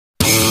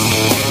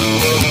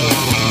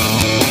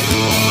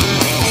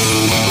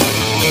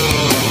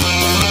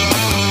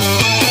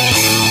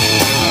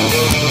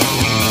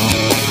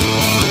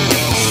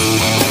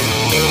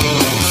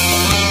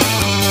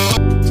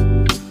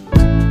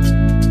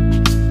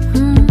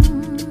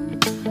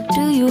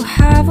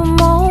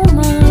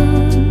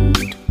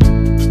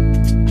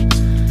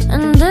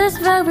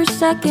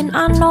second,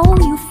 I know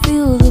you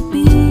feel the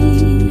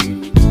beat.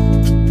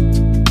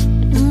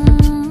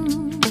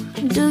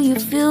 Do you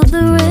feel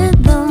the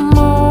rhythm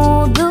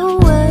all the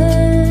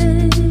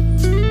way?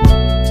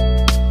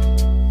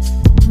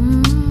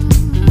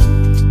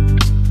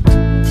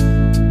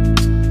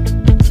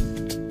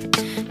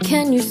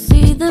 Can you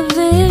see the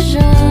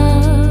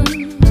vision?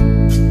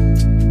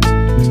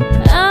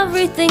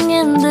 Everything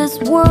in this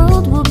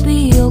world will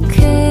be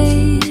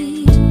okay.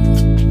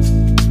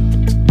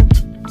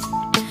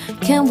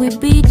 Can we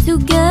be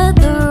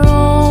together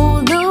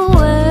all the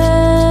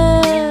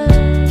way?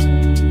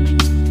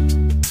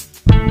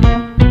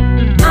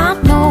 I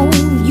know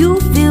you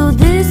feel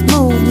this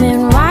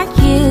movement right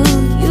here.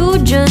 You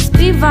just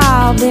be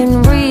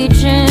vibing,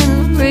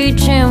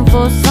 reaching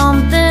for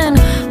something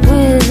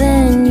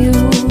within you.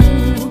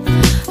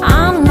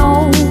 I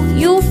know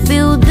you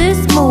feel this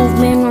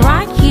movement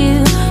right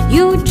here.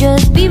 You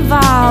just be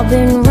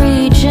vibing,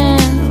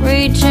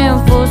 reaching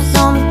for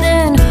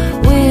something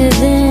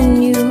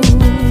within you.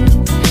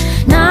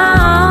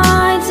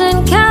 Nights in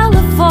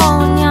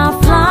California,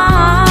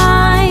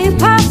 fly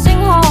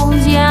passing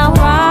homes, yeah,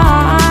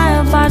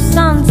 right by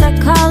sunset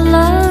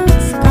colored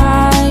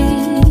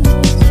skies.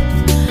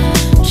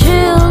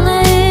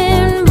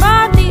 Chilling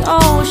by the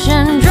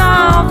ocean,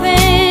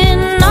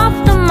 driving up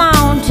the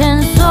mountain,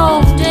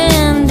 soaked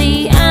in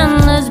the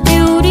endless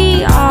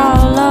beauty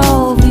all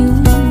of you.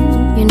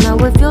 You know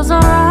it feels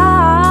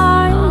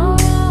alright,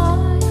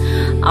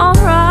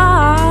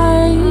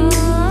 alright,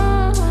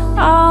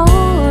 alright.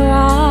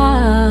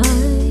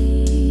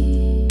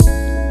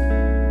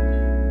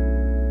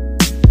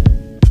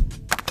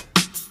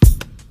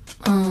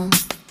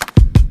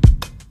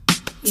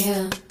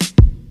 Yeah.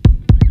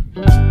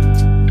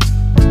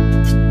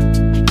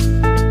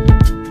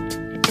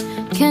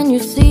 Can you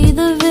see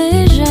the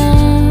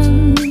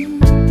vision?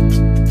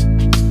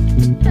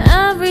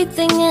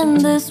 Everything in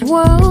this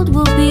world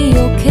will be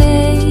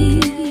okay.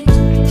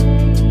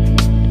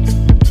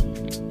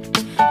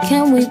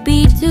 Can we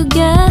be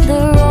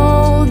together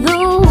all the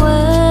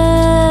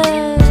way?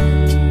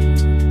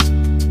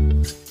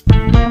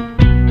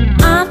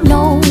 I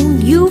know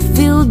you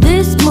feel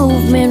this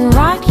movement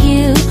right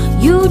here.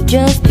 You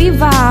just be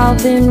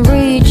vibing,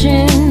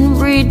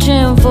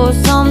 reaching for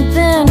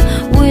something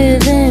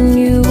within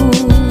you.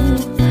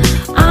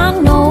 I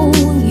know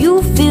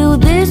you feel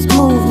this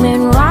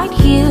movement right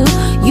here.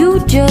 You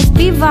just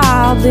be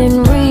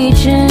vibing,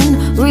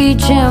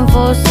 reaching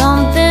for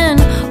something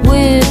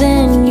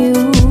within you.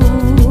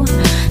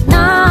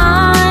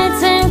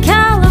 Nights in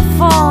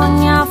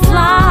California,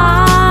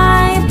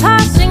 fly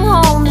passing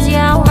homes,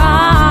 yeah,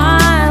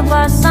 right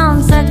by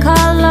sunset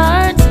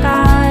colored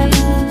skies.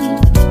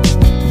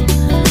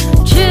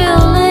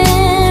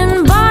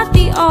 Chilling by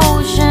the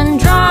ocean,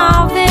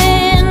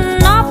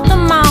 driving up the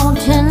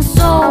mountain,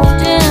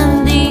 soaked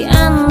in the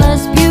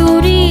endless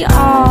beauty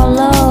all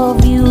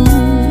of you.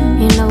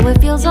 You know it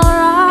feels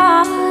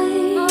alright,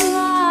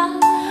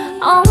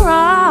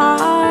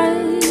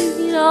 alright,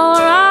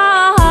 alright.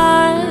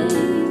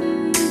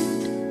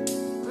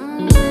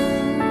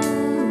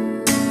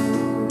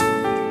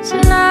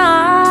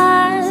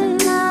 Tonight,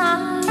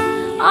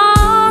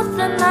 oh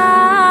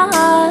tonight,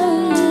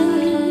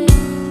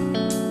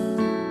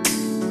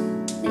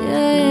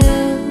 yeah.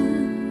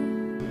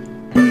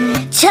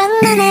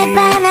 첫눈에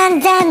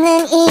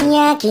반한다는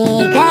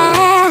이야기가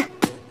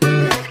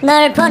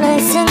널 보는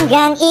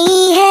순간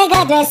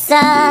이해가 됐어.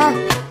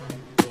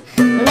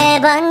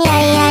 매번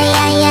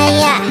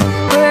야야야야야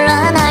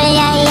불러 널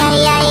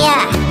야야야야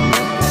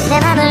내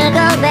맘을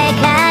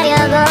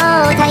고백하려고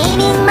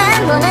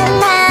타이밍만 보는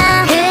나.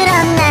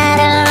 그런 나를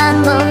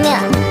넌 보면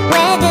왜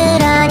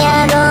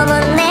그러냐고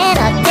묻네 너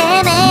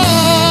때문에.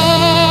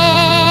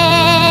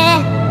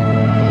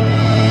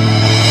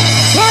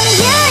 I'm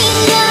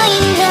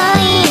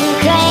going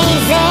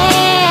crazy.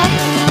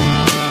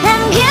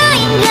 I'm going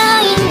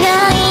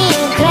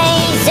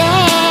crazy.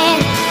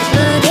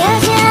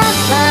 무뎌져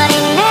버린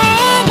내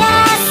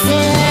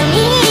가슴이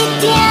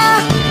뛰어.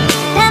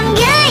 I'm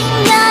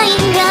going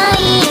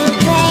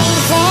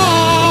crazy.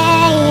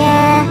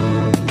 Yeah.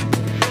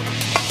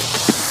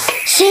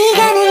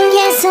 시간은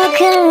계속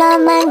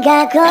흘러만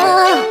가고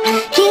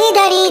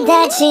기다리다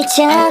지쳐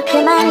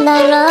그만 널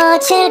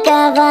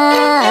놓칠까봐.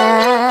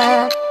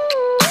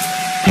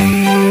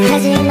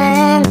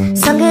 하지만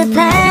성급한